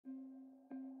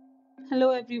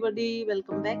Hello everybody,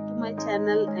 welcome back to my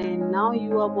channel, and now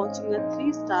you are watching a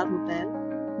 3-star hotel.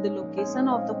 The location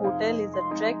of the hotel is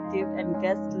attractive and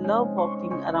guests love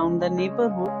walking around the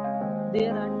neighborhood.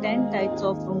 There are 10 types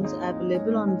of rooms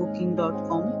available on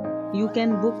booking.com. You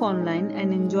can book online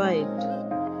and enjoy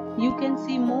it. You can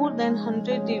see more than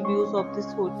 100 reviews of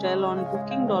this hotel on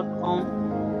booking.com.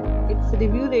 Its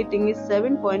review rating is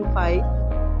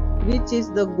 7.5, which is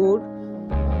the good.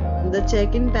 The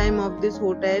check-in time of this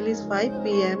hotel is 5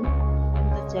 p.m.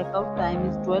 and the check-out time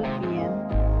is 12 p.m.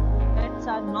 Pets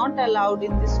are not allowed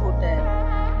in this hotel.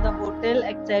 The hotel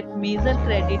accepts major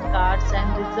credit cards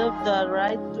and reserves the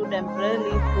right to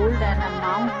temporarily hold an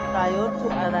amount prior to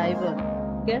arrival.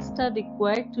 Guests are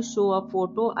required to show a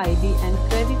photo ID and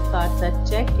credit cards at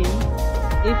check-in.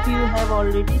 If you have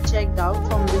already checked out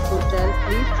from this hotel,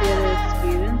 please share your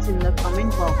experience in the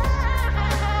comment box.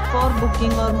 For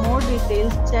booking or more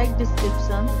details, check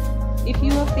description. If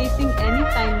you are facing any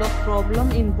kind of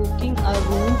problem in booking a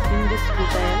room in this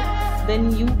hotel,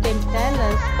 then you can tell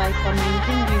us by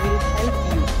commenting. We will help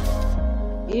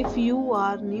you. If you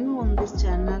are new on this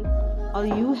channel or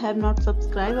you have not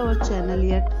subscribed our channel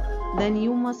yet, then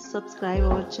you must subscribe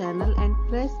our channel and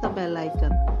press the bell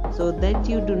icon so that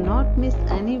you do not miss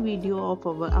any video of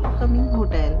our upcoming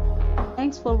hotel.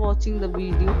 Thanks for watching the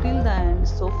video till the end.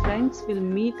 So friends, will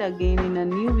meet again in a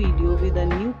new video with a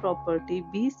new property.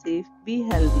 Be safe, be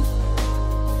healthy.